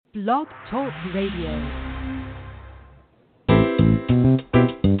Blog Talk Radio.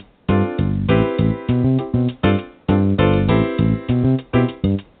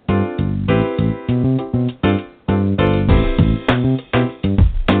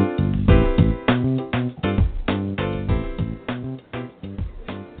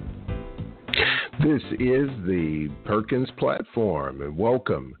 This is the Perkins Platform, and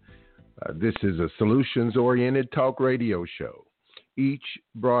welcome. This is a solutions-oriented talk radio show. Each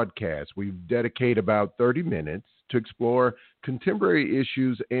broadcast, we dedicate about 30 minutes to explore contemporary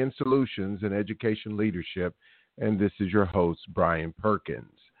issues and solutions in education leadership, and this is your host, Brian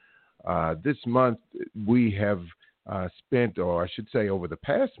Perkins. This month, we have spent, or I should say over the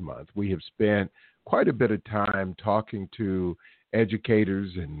past month, we have spent quite a bit of time talking to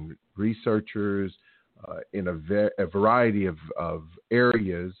educators and researchers in a variety of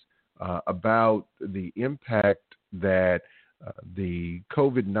areas about the impact that the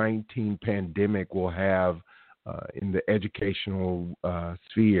COVID-19 pandemic will have in the educational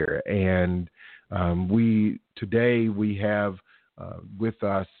sphere. And today we have with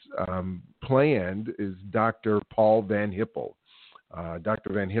us planned is Dr. Paul Van Hippel.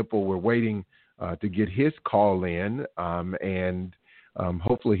 Dr. Van Hippel, we're waiting to get his call in, and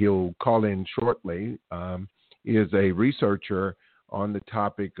hopefully he'll call in shortly, is a researcher on the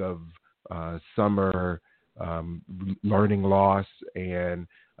topic of summer learning loss, and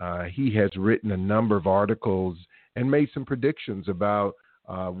he has written a number of articles and made some predictions about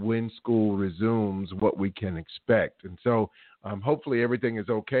when school resumes, what we can expect. And so hopefully everything is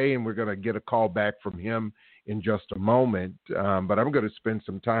okay, and we're going to get a call back from him in just a moment. But I'm going to spend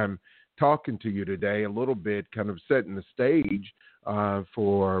some time talking to you today, a little bit kind of setting the stage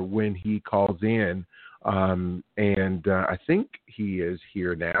for when he calls in. And I think he is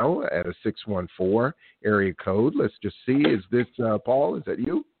here now at a 614 area code. Let's just see. Is this Paul? Is that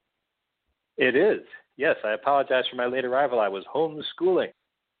you? It is. Yes, I apologize for my late arrival. I was homeschooling.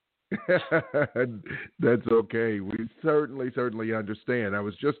 That's okay. We certainly understand. I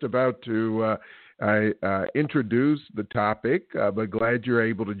was just about to introduce the topic, but glad you're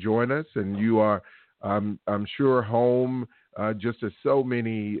able to join us. And you are, I'm sure, home, just as so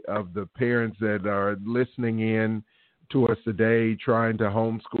many of the parents that are listening in to us today, trying to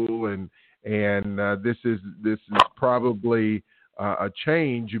homeschool, and this is probably a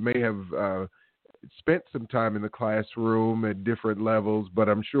change. You may have spent some time in the classroom at different levels, but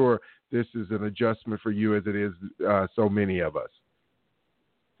I'm sure this is an adjustment for you as it is so many of us.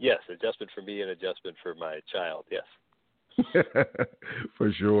 Yes, adjustment for me and adjustment for my child, yes.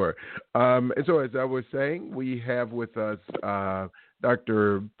 For sure. And so as I was saying, we have with us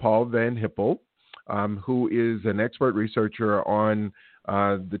Dr. Paul Van Hippel, who is an expert researcher on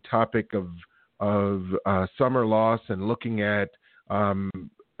the topic of summer loss and looking at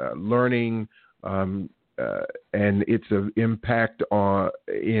learning and its impact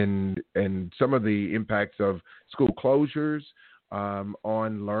and some of the impacts of school closures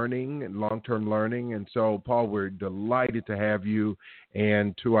on learning and long-term learning. And so, Paul, we're delighted to have you.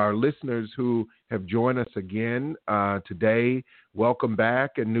 And to our listeners who have joined us again today, welcome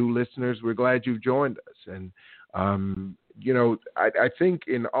back. And new listeners, we're glad you've joined us. And, I think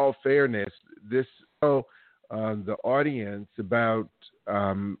in all fairness, this the audience about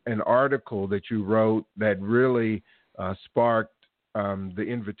an article that you wrote that really sparked the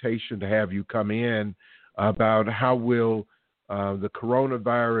invitation to have you come in about how will the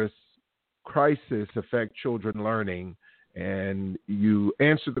coronavirus crisis affect children learning, and you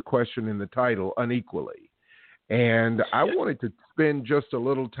answered the question in the title, Unequally. And I wanted to spend just a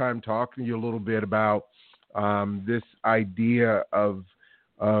little time talking to you a little bit about this idea of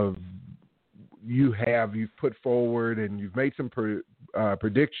you've put forward and you've made some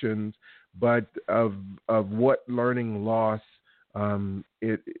predictions, but of what learning loss,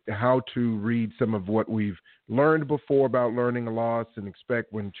 how to read some of what we've learned before about learning loss and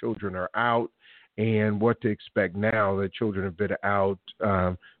expect when children are out, and what to expect now that children have been out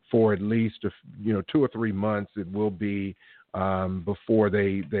for at least 2 or 3 months. It will be before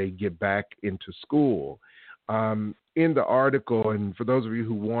they get back into school. In the article, and for those of you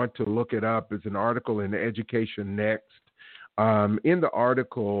who want to look it up, it's an article in Education Next. In the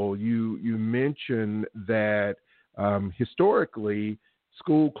article, you mention that historically,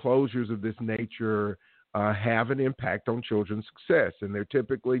 school closures of this nature have an impact on children's success, and they're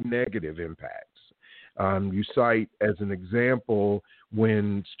typically negative impacts. You cite as an example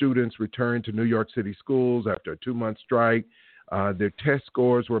when students returned to New York City schools after a 2-month strike, their test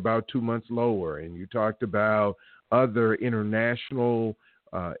scores were about 2 months lower, and you talked about other international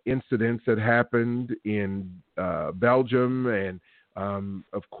incidents that happened in Belgium and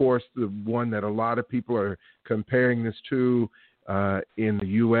Of course, the one that a lot of people are comparing this to in the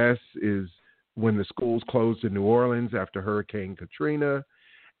U.S. is when the schools closed in New Orleans after Hurricane Katrina.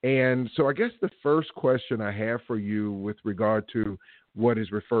 And so I guess the first question I have for you with regard to what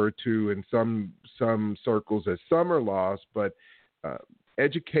is referred to in some circles as summer loss, but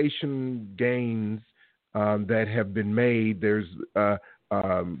education gains that have been made, there's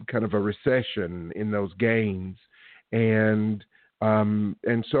kind of a recession in those gains. And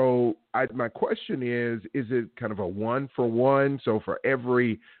so my question is it kind of a 1-for-1? So for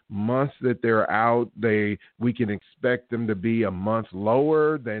every month that they're out, we can expect them to be a month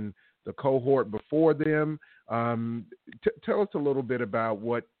lower than the cohort before them. Tell us a little bit about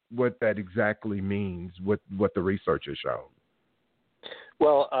what that exactly means, what the research has shown.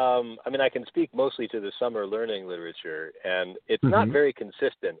 Well, I can speak mostly to the summer learning literature, and it's not very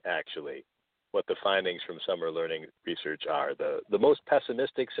consistent, actually, what the findings from summer learning research are. The most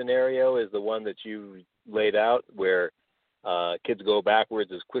pessimistic scenario is the one that you laid out, where kids go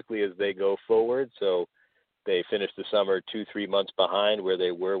backwards as quickly as they go forward. So they finish the summer 2-3 months behind where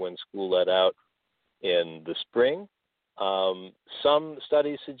they were when school let out in the spring. Some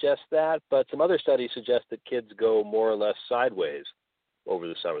studies suggest that, but some other studies suggest that kids go more or less sideways over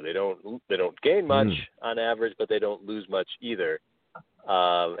the summer. They don't gain much on average, but they don't lose much either.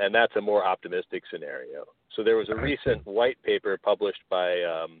 And that's a more optimistic scenario. So there was a recent white paper published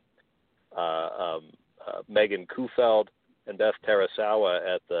by Megan Kuhfeld and Beth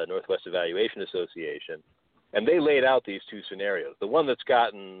Tarasawa at the Northwest Evaluation Association. And they laid out these two scenarios. The one that's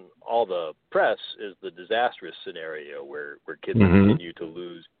gotten all the press is the disastrous scenario where kids continue to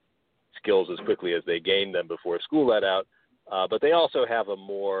lose skills as quickly as they gain them before school let out. But they also have a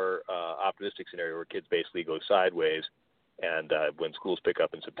more optimistic scenario where kids basically go sideways. And when schools pick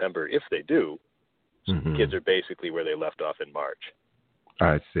up in September, if they do, kids are basically where they left off in March.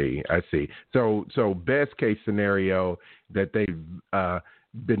 I see. So best case scenario that they've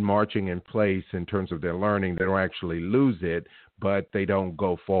been marching in place in terms of their learning, they don't actually lose it, but they don't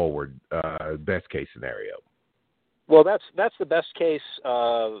go forward. Best case scenario. Well, that's the best case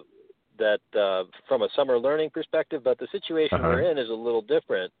that from a summer learning perspective, but the situation we're in is a little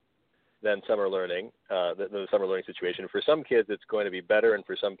different than summer learning, the summer learning situation. For some kids, it's going to be better, and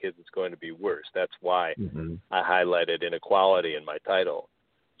for some kids, it's going to be worse. That's why I highlighted inequality in my title.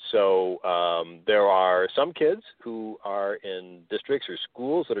 So there are some kids who are in districts or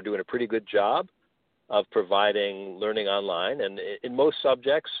schools that are doing a pretty good job of providing learning online. And in most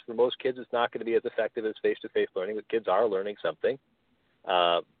subjects, for most kids, it's not going to be as effective as face-to-face learning, but kids are learning something.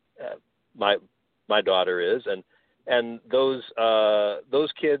 My daughter is, and those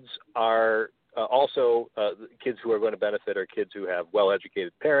kids are also kids who are going to benefit are kids who have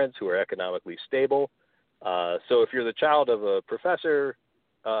well-educated parents who are economically stable. So if you're the child of a professor,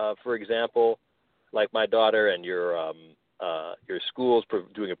 for example, like my daughter, and your school's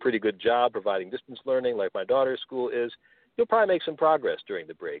doing a pretty good job providing distance learning, like my daughter's school is, you'll probably make some progress during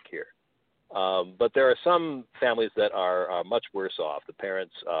the break here. But there are some families that are much worse off. The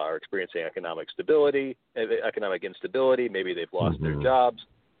parents are experiencing economic instability. Maybe they've lost their jobs.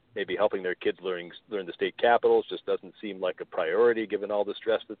 Maybe helping their kids learn the state capitals just doesn't seem like a priority given all the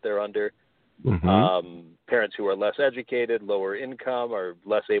stress that they're under. Parents who are less educated, lower income, are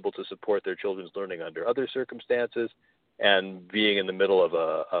less able to support their children's learning under other circumstances, and being in the middle of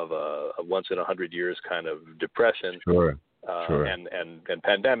a once in 100 years kind of depression. And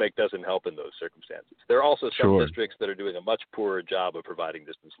pandemic doesn't help in those circumstances. There are also some districts that are doing a much poorer job of providing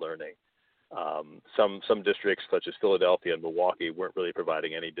distance learning. Some districts, such as Philadelphia and Milwaukee, weren't really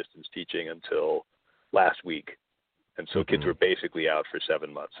providing any distance teaching until last week. And so kids were basically out for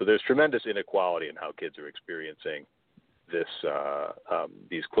 7 months. So there's tremendous inequality in how kids are experiencing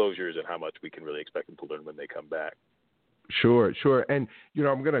these closures and how much we can really expect them to learn when they come back. Sure. And,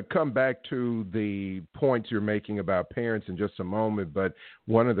 I'm going to come back to the points you're making about parents in just a moment. But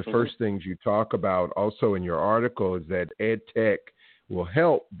one of the first things you talk about also in your article is that ed tech will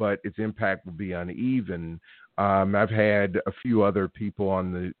help, but its impact will be uneven. I've had a few other people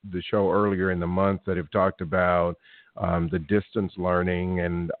on the show earlier in the month that have talked about the distance learning,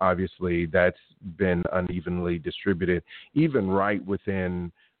 and obviously that's been unevenly distributed, even right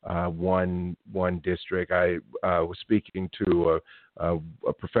within one district. I was speaking to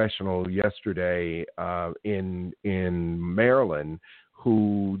a professional yesterday in Maryland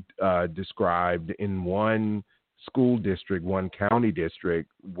who described in one school district, one county district,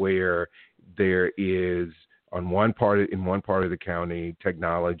 where there is in one part of the county,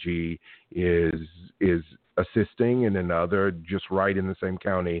 technology is assisting, and in other, just right in the same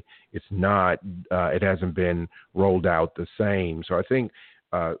county, it's not. It hasn't been rolled out the same. So I think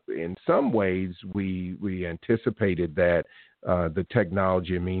in some ways we anticipated that the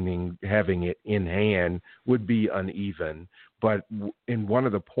technology, meaning having it in hand, would be uneven. But in one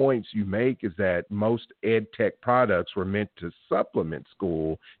of the points you make is that most ed tech products were meant to supplement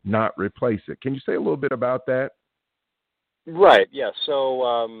school, not replace it. Can you say a little bit about that? Right. Yeah. So,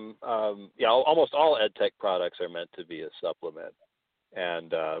 almost all ed tech products are meant to be a supplement,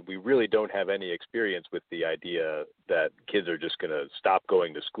 and we really don't have any experience with the idea that kids are just going to stop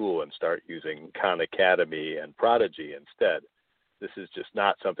going to school and start using Khan Academy and Prodigy instead. This is just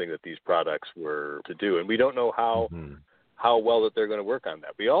not something that these products were to do, and we don't know how well that they're going to work on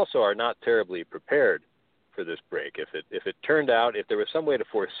that. We also are not terribly prepared for this break. If it turned out, if there was some way to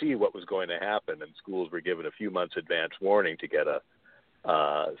foresee what was going to happen, and schools were given a few months advance warning to get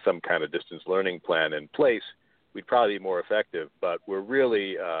some kind of distance learning plan in place, we'd probably be more effective. But we're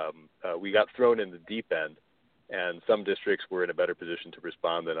really we got thrown in the deep end, and some districts were in a better position to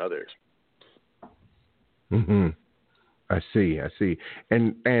respond than others. Mm-hmm. I see.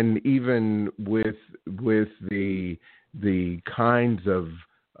 And even with the kinds of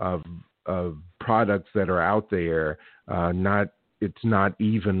products that are out there, it's not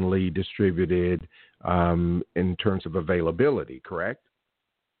evenly distributed in terms of availability, correct?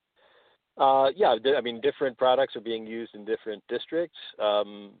 Different products are being used in different districts.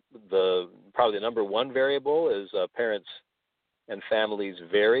 Probably the number one variable is parents and families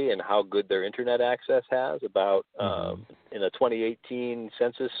vary in how good their internet access has. About in a 2018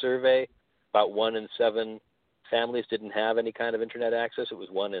 census survey, about 1 in 7 families didn't have any kind of internet access. It was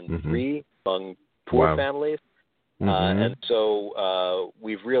 1 in 3 among poor families. And so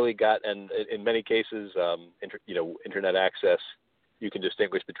we've really got, and in many cases, internet access, you can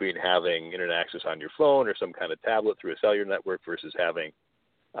distinguish between having internet access on your phone or some kind of tablet through a cellular network versus having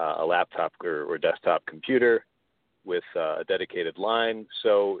a laptop or desktop computer with a dedicated line.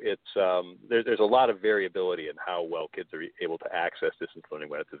 So it's there's a lot of variability in how well kids are able to access distance learning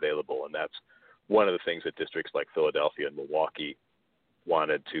when it's available, and that's one of the things that districts like Philadelphia and Milwaukee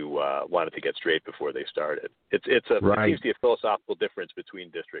wanted to get straight before they started. It seems to be a philosophical difference between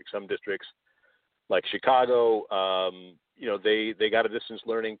districts. Some districts, like Chicago, they got a distance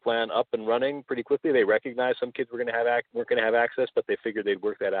learning plan up and running pretty quickly. They recognized some kids weren't going to have access, but they figured they'd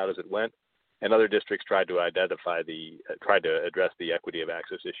work that out as it went. And other districts tried to address the equity of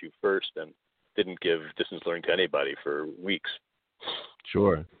access issue first and didn't give distance learning to anybody for weeks.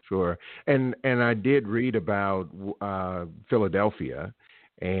 Sure. And I did read about Philadelphia,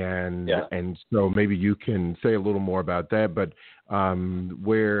 and so maybe you can say a little more about that. But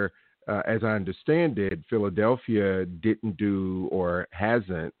where, as I understand it, Philadelphia didn't do or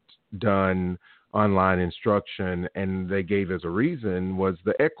hasn't done online instruction, and they gave as a reason was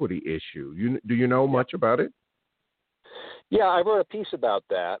the equity issue. Do you know much about it? Yeah, I wrote a piece about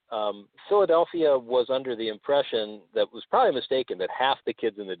that. Philadelphia was under the impression that was probably mistaken that half the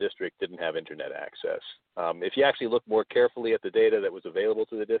kids in the district didn't have internet access. If you actually look more carefully at the data that was available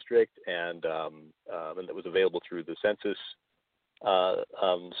to the district and that was available through the census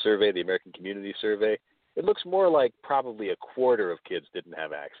survey, the American Community Survey, it looks more like probably a quarter of kids didn't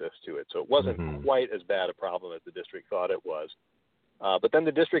have access to it. So it wasn't quite as bad a problem as the district thought it was. But then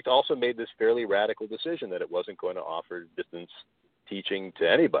the district also made this fairly radical decision that it wasn't going to offer distance teaching to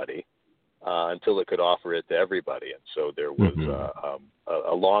anybody until it could offer it to everybody. And so there was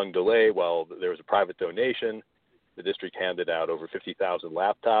a long delay while there was a private donation. The district handed out over 50,000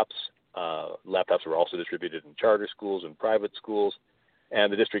 laptops. Laptops were also distributed in charter schools and private schools. And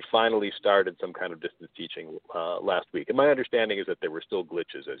the district finally started some kind of distance teaching last week. And my understanding is that there were still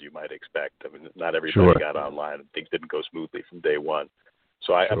glitches, as you might expect. I mean, not everybody got online, and things didn't go smoothly from day one.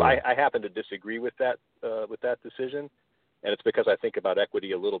 So I happen to disagree with that decision, and it's because I think about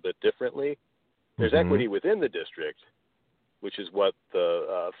equity a little bit differently. There's equity within the district, which is what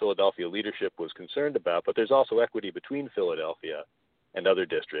the Philadelphia leadership was concerned about, but there's also equity between Philadelphia and other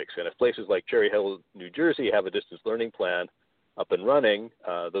districts. And if places like Cherry Hill, New Jersey have a distance learning plan up and running,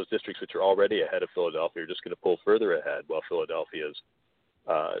 those districts which are already ahead of Philadelphia are just going to pull further ahead while Philadelphia's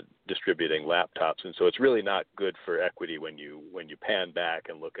distributing laptops. And so it's really not good for equity when you pan back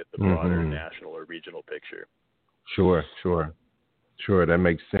and look at the broader national or regional picture. Sure. That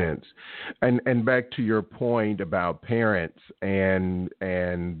makes sense. And back to your point about parents and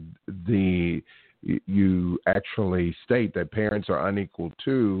you actually state that parents are unequal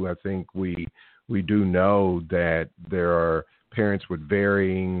too. I think we do know that there are parents with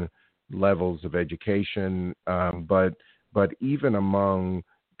varying levels of education, but even among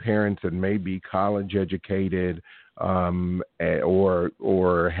parents that may be college educated or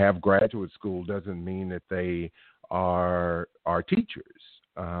have graduate school doesn't mean that they are teachers.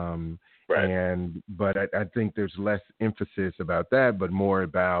 Right. But I think there's less emphasis about that, but more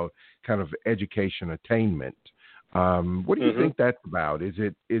about kind of education attainment. What do you think that's about? Is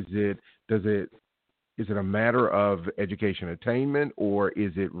it a matter of education attainment, or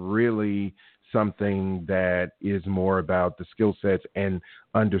is it really something that is more about the skill sets and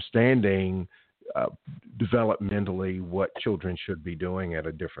understanding developmentally what children should be doing at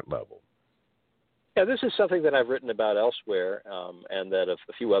a different level? Yeah, this is something that I've written about elsewhere, and that a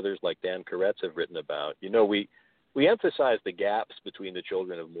few others like Dan Koretz have written about. You know, we emphasize the gaps between the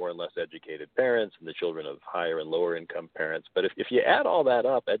children of more and less educated parents and the children of higher and lower income parents. But if you add all that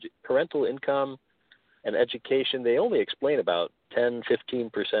up, parental income and education, they only explain about 10,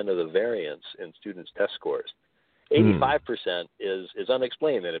 15% of the variance in students' test scores. 85% is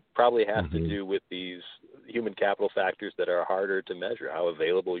unexplained, and it probably has to do with these human capital factors that are harder to measure: how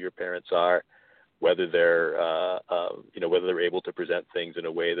available your parents are, whether they're whether they're able to present things in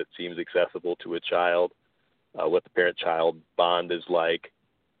a way that seems accessible to a child, what the parent-child bond is like.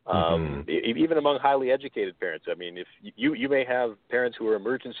 Even among highly educated parents. I mean, if you may have parents who are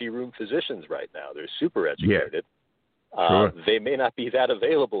emergency room physicians right now, they're super educated. Sure. They may not be that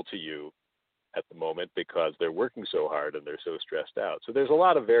available to you at the moment because they're working so hard and they're so stressed out. So there's a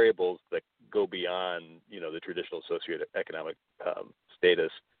lot of variables that go beyond, the traditional socioeconomic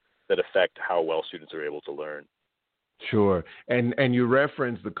status that affect how well students are able to learn. Sure. And you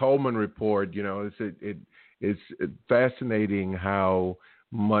referenced the Coleman report. It's fascinating how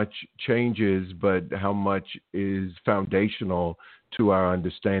much changes, but how much is foundational to our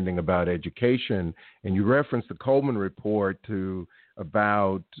understanding about education. And you referenced the Coleman report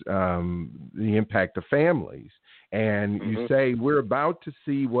about the impact of families. And you say we're about to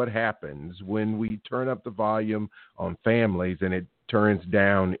see what happens when we turn up the volume on families and it turns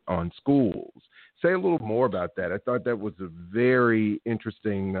down on schools. Say a little more about that. I thought that was a very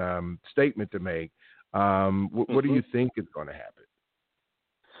interesting statement to make. What do you think is going to happen?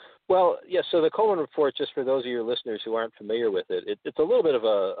 Well, yeah, so the Coleman report, just for those of your listeners who aren't familiar with it, it's a little bit of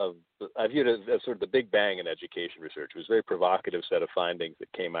I viewed it as sort of the big bang in education research. It was a very provocative set of findings that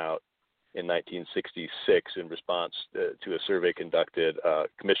came out in 1966 in response to a survey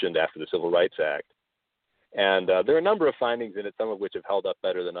commissioned after the Civil Rights Act. And there are a number of findings in it, some of which have held up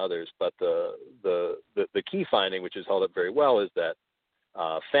better than others. But the key finding, which has held up very well, is that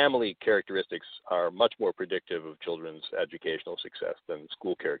family characteristics are much more predictive of children's educational success than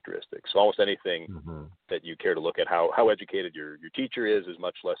school characteristics. So almost anything that you care to look at, how educated your teacher is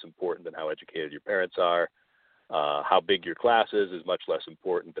much less important than how educated your parents are. How big your class is much less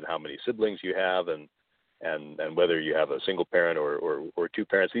important than how many siblings you have, and whether you have a single parent or two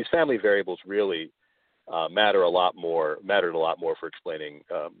parents. These family variables really mattered a lot more for explaining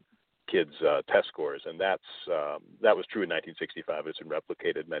kids' test scores, and that was true in 1965. It's been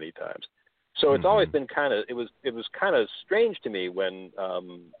replicated many times. So it's always been it was kind of strange to me when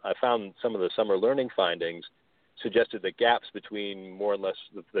I found some of the summer learning findings suggested that gaps between more and less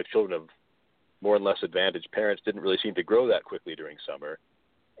the children of more and less advantaged parents didn't really seem to grow that quickly during summer.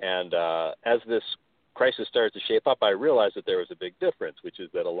 And as this crisis started to shape up, I realized that there was a big difference, which is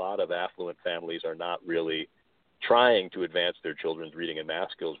that a lot of affluent families are not really trying to advance their children's reading and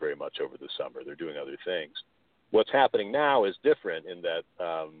math skills very much over the summer. They're doing other things. What's happening now is different in that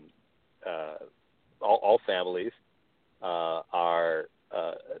all families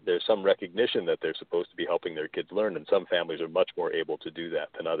there's some recognition that they're supposed to be helping their kids learn, and some families are much more able to do that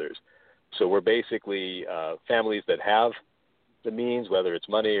than others. So we're basically families that have the means, whether it's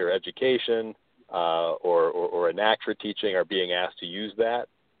money or education or a knack for teaching, are being asked to use that.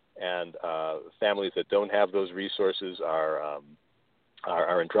 And families that don't have those resources are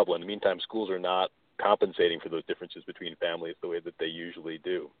in trouble. In the meantime, schools are not compensating for those differences between families the way that they usually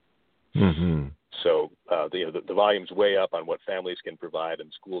do. So the volume's way up on what families can provide,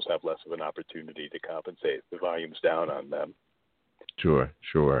 and schools have less of an opportunity to compensate. The volume's down on them. Sure.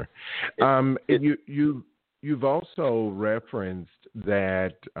 You've also referenced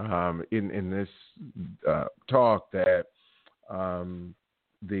that in this talk that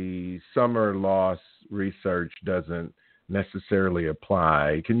the summer loss research doesn't necessarily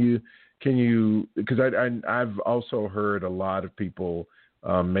apply. Can you? Because I've also heard a lot of people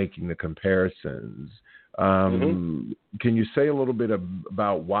making the comparisons. Can you say a little bit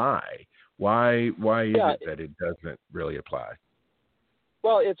about why? Why is it that it doesn't really apply?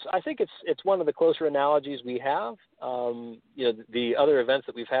 Well, I think it's one of the closer analogies we have. The other events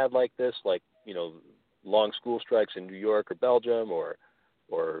that we've had like this, like long school strikes in New York or Belgium, or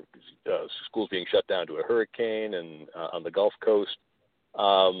or schools being shut down to a hurricane and on the Gulf Coast.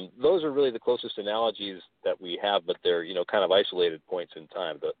 Those are really the closest analogies that we have, but they're, kind of isolated points in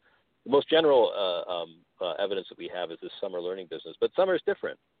time. The most general evidence that we have is this summer learning business, but summer is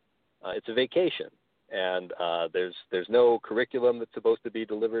different. It's a vacation, and there's no curriculum that's supposed to be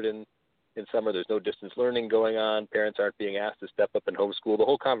delivered in summer. There's no distance learning going on. Parents aren't being asked to step up and homeschool. The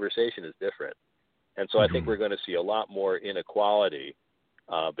whole conversation is different. And so I think we're going to see a lot more inequality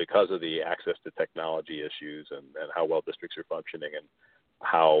because of the access to technology issues and how well districts are functioning and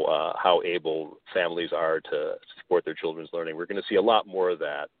how able families are to support their children's learning. We're going to see a lot more of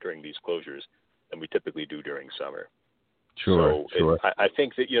that during these closures than we typically do during summer. Sure. I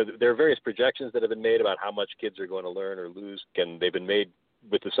think that there are various projections that have been made about how much kids are going to learn or lose, and they've been made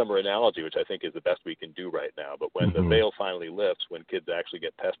with the summer analogy, which I think is the best we can do right now. But when the veil finally lifts, when kids actually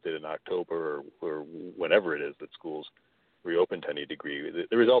get tested in October or whenever it is that schools reopen to any degree,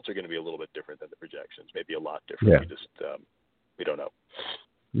 the results are going to be a little bit different than the projections, maybe a lot different. Yeah. We don't know.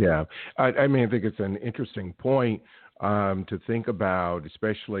 Yeah. I think it's an interesting point to think about,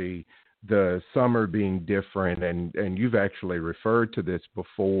 especially the summer being different. And you've actually referred to this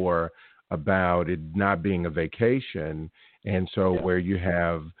before about it not being a vacation. And so where you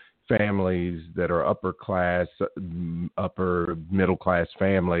have families that are upper middle class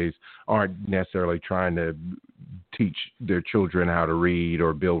families aren't necessarily trying to teach their children how to read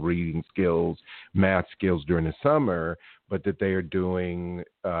or build reading skills, math skills during the summer, but that they are doing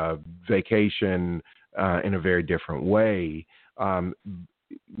vacation in a very different way.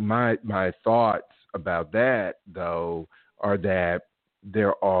 My thoughts about that, though, are that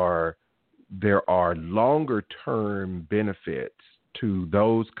there are longer term benefits to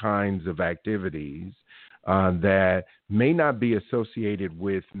those kinds of activities that may not be associated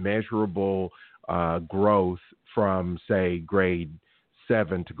with measurable growth from, say, grade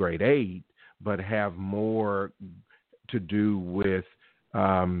 7 to grade 8, but have more to do with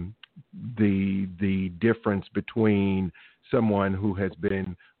the difference between someone who has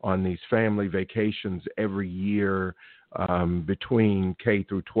been on these family vacations every year between K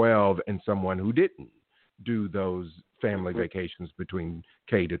through 12 and someone who didn't do those family vacations between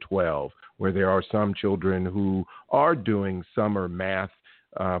K to 12, where there are some children who are doing summer math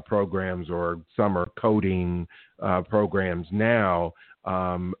programs or summer coding programs now,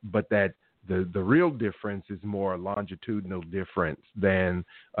 but that the real difference is more a longitudinal difference than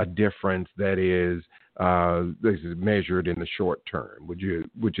a difference that is this is measured in the short term. Would you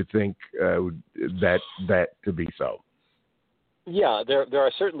think that to be so? Yeah, there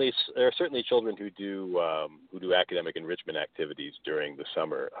are certainly children who do academic enrichment activities during the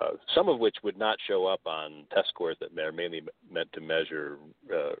summer. Some of which would not show up on test scores that are mainly meant to measure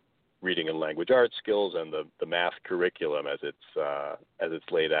reading and language arts skills and the math curriculum as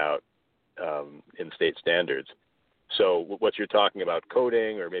it's laid out in state standards. So what you're talking about,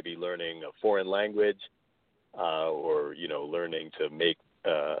 coding or maybe learning a foreign language, or learning to make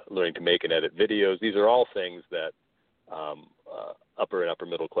and edit videos. These are all things that upper and upper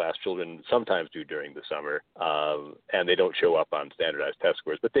middle class children sometimes do during the summer, and they don't show up on standardized test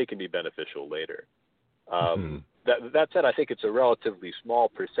scores, but they can be beneficial later. That said, I think it's a relatively small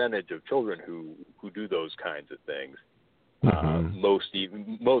percentage of children who do those kinds of things. Most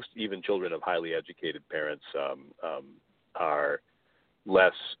even children of highly educated parents are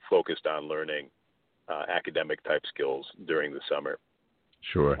less focused on learning academic type skills during the summer.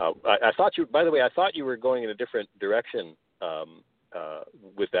 Sure. I thought you were going in a different direction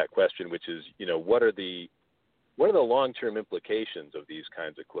with that question, which is, what are the long-term implications of these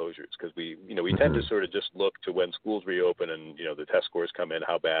kinds of closures? Because we tend to sort of just look to when schools reopen and the test scores come in,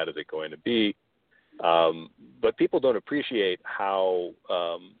 how bad is it going to be? But people don't appreciate how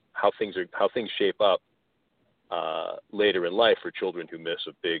things shape up later in life for children who miss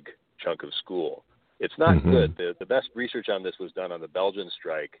a big chunk of school. It's not good. The best research on this was done on the Belgian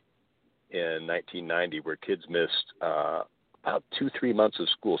strike in 1990, where kids missed about 2-3 months of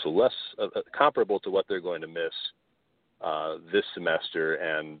school, so less comparable to what they're going to miss this semester,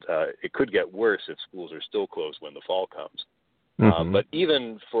 and it could get worse if schools are still closed when the fall comes. But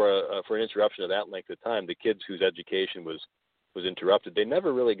even for an interruption of that length of time, the kids whose education was interrupted, they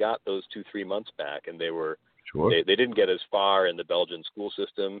never really got those 2-3 months back, and they didn't get as far in the Belgian school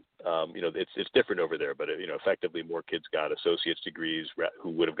system. It's different over there, but effectively more kids got associate's degrees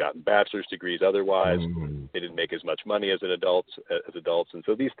who would have gotten bachelor's degrees otherwise. They didn't make as much money as adults, and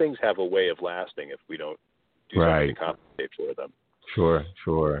so these things have a way of lasting if we don't do something to compensate for them. Sure.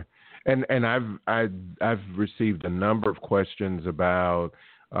 And I've received a number of questions about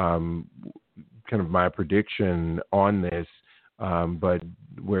kind of my prediction on this but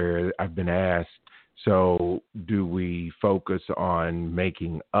where I've been asked, so do we focus on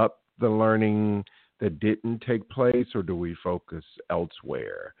making up the learning that didn't take place, or do we focus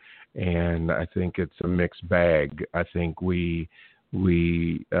elsewhere? And I think it's a mixed bag. I think we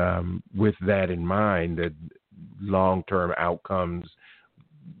with that in mind, that long-term outcomes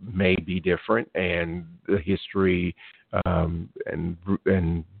may be different, and the history and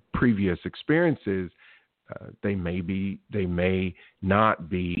previous experiences, they may not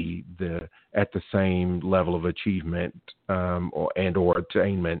be at the same level of achievement or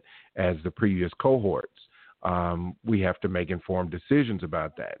attainment as the previous cohorts. We have to make informed decisions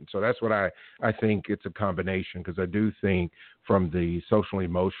about that. And so that's what I think it's a combination, because I do think from the social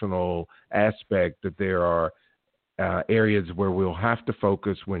emotional aspect that there are areas where we'll have to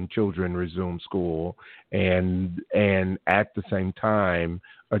focus when children resume school, and at the same time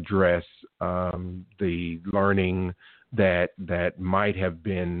address the learning that might have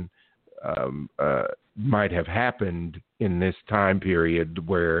been might have happened in this time period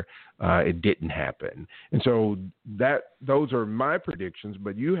where it didn't happen. And so those are my predictions,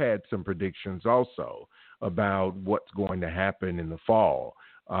 but you had some predictions also about what's going to happen in the fall.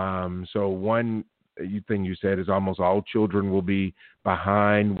 So one thing you said is almost all children will be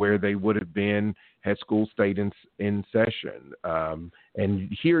behind where they would have been had school stayed in session.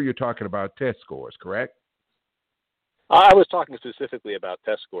 And here you're talking about test scores, correct? I was talking specifically about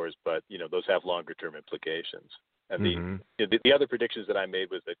test scores, but those have longer term implications. And the other predictions that I made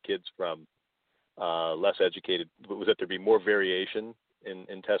was that kids from less educated, was that there'd be more variation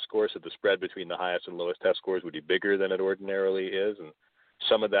in test scores, so the spread between the highest and lowest test scores would be bigger than it ordinarily is, and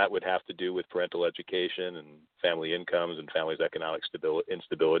some of that would have to do with parental education and family incomes and families' economic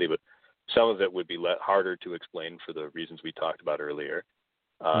instability, but some of it would be harder to explain for the reasons we talked about earlier.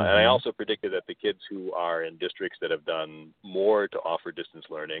 And I also predicted that the kids who are in districts that have done more to offer distance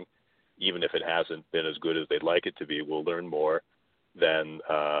learning, even if it hasn't been as good as they'd like it to be, will learn more than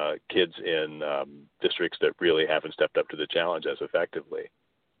kids in districts that really haven't stepped up to the challenge as effectively.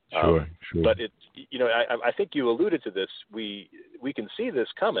 Sure. But it's, I think you alluded to this. We can see this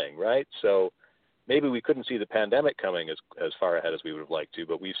coming, right? So maybe we couldn't see the pandemic coming as far ahead as we would have liked to,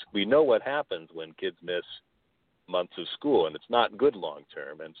 but we know what happens when kids miss months of school, and it's not good long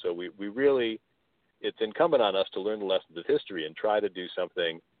term. And so we really, it's incumbent on us to learn the lessons of history and try to do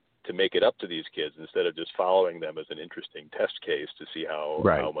something to make it up to these kids instead of just following them as an interesting test case to see how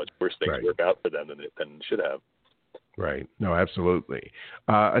much worse things work out for them than it should have. Right. No, absolutely.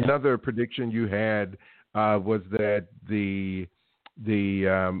 Another prediction you had was that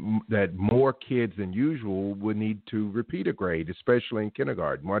that more kids than usual would need to repeat a grade, especially in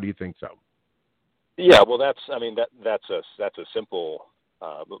kindergarten. Why do you think so? Yeah, well, that's a simple.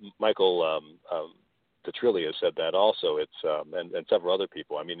 Michael Petrillia said that also. It's and several other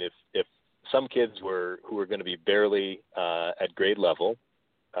people. I mean, if some kids who are going to be barely at grade level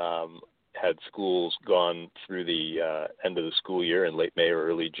had schools gone through the end of the school year in late May or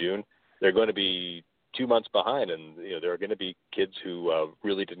early June, they're going to be 2 months behind, and there are going to be kids who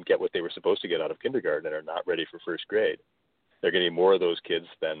really didn't get what they were supposed to get out of kindergarten and are not ready for first grade. There are going to be more of those kids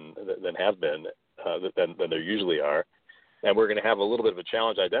than have been than there usually are, and we're going to have a little bit of a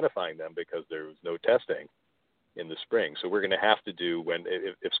challenge identifying them because there was no testing in the spring. So we're going to have to do once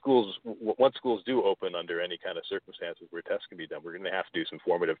schools do open under any kind of circumstances where tests can be done, we're going to have to do some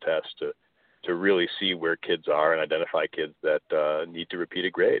formative tests to really see where kids are and identify kids that need to repeat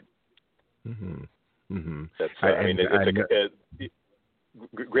a grade. Mm-hmm. Mm-hmm.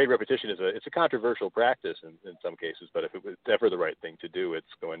 Grade repetition it's a controversial practice in some cases, but if it was ever the right thing to do, it's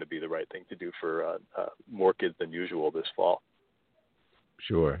going to be the right thing to do for more kids than usual this fall.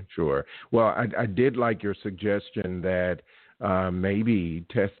 Sure. Well, I did like your suggestion that maybe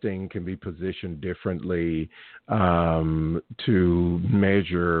testing can be positioned differently to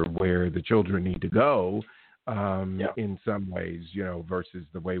measure where the children need to go in some ways, versus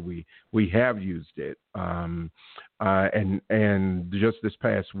the way we have used it. And just this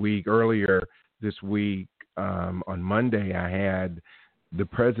past week, earlier this week, on Monday, I had the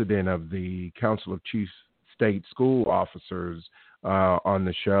president of the Council of Chief State School Officers on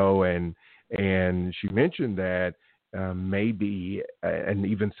the show, and she mentioned that maybe, and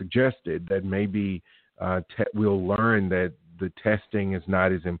even suggested that maybe we'll learn that the testing is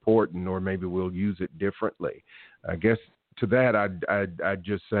not as important, or maybe we'll use it differently. I guess to that, I'd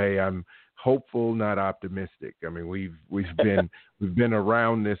just say I'm hopeful, not optimistic. I mean, we've been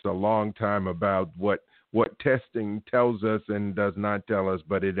around this a long time about what testing tells us and does not tell us,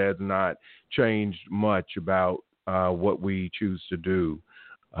 but it has not changed much about what we choose to do.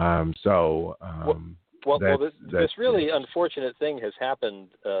 This really unfortunate thing has happened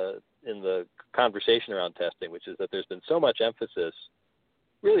in the conversation around testing, which is that there's been so much emphasis,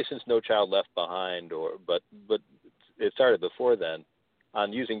 really since No Child Left Behind, but it started before then,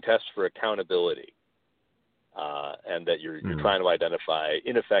 on using tests for accountability, and that you're trying to identify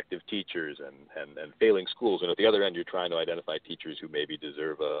ineffective teachers and failing schools, and at the other end you're trying to identify teachers who maybe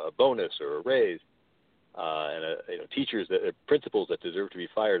deserve a bonus or a raise. Teachers principals that deserve to be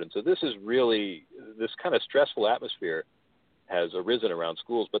fired. And so this kind of stressful atmosphere has arisen around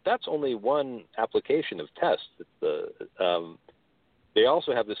schools, but that's only one application of tests. They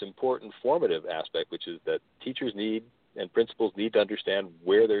also have this important formative aspect, which is that teachers need and principals need to understand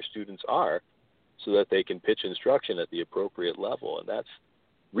where their students are so that they can pitch instruction at the appropriate level. And that's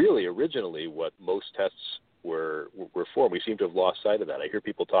really originally what most tests were for. We seem to have lost sight of that. I hear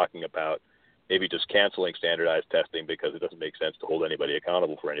people talking about maybe just canceling standardized testing because it doesn't make sense to hold anybody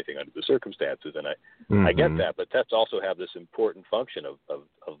accountable for anything under the circumstances. And I get that, but tests also have this important function of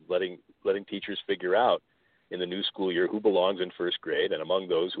letting teachers figure out in the new school year who belongs in first grade, and among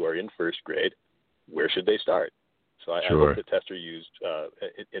those who are in first grade, where should they start? So I hope that tests are used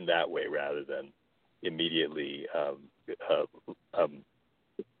in that way rather than immediately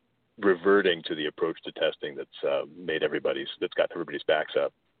reverting to the approach to testing that's got everybody's backs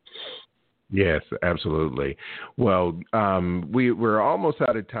up. Yes, absolutely. Well, we're almost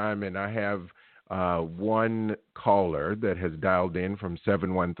out of time, and I have one caller that has dialed in from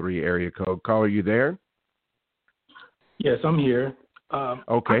 713 area code. Caller, you there? Yes, I'm here.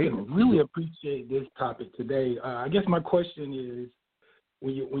 Okay. I really appreciate this topic today. I guess my question is,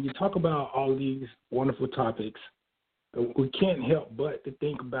 when you talk about all these wonderful topics, we can't help but to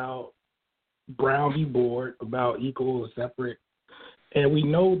think about Brown v. Board, about equal or separate, and we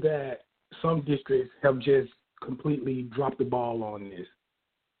know that some districts have just completely dropped the ball on this.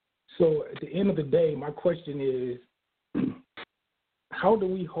 So at the end of the day, my question is, how do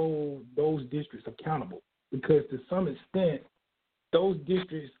we hold those districts accountable? Because to some extent, those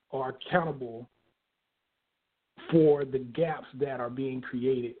districts are accountable for the gaps that are being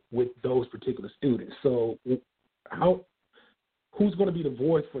created with those particular students. So who's going to be the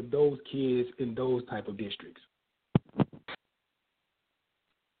voice for those kids in those type of districts?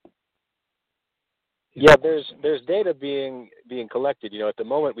 Yeah, there's data being collected. At the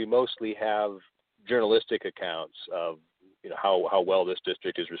moment we mostly have journalistic accounts of how well this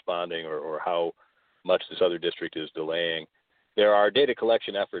district is responding or how much this other district is delaying. There are data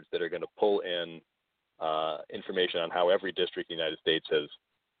collection efforts that are going to pull in information on how every district in the United States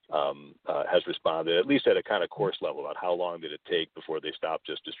has responded, at least at a kind of course level, about how long did it take before they stopped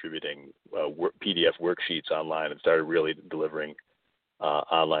just distributing PDF worksheets online and started really delivering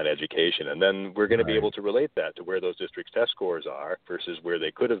online education. And then we're going to be able to relate that to where those districts' test scores are versus where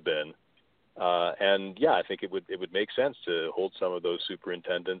they could have been. I think it would make sense to hold some of those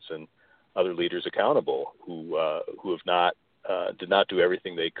superintendents and other leaders accountable who did not do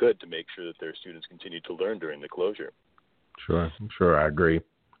everything they could to make sure that their students continued to learn during the closure. Sure. I agree.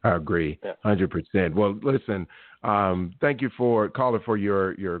 100%. Well, listen, thank you caller for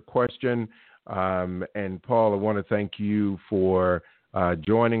your question. And Paul, I want to thank you for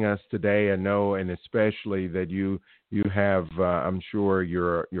joining us today. I know, and especially that you have, I'm sure,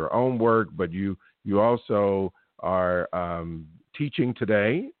 your own work, but you also are teaching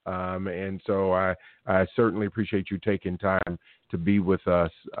today, and so I certainly appreciate you taking time to be with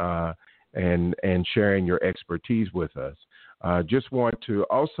us and sharing your expertise with us. Just want to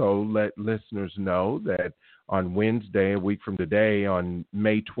also let listeners know that on Wednesday, a week from today, on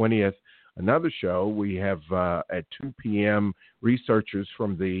May 20th, another show we have at 2 p.m. researchers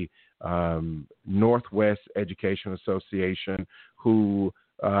from the Northwest Education Association who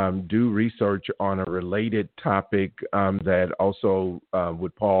do research on a related topic that also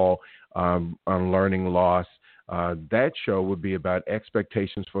with Paul on learning loss. That show would be about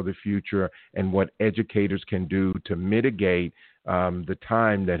expectations for the future and what educators can do to mitigate the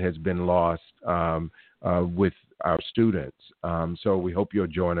time that has been lost with our students. So we hope you'll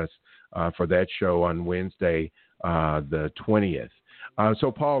join us for that show on Wednesday, the 20th.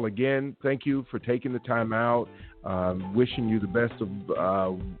 So, Paul, again, thank you for taking the time out. Wishing you the best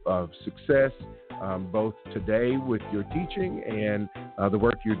of success, both today with your teaching and the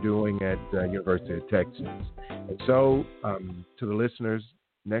work you're doing at University of Texas. And so, to the listeners,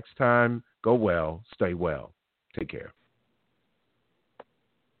 next time, go well, stay well. Take care.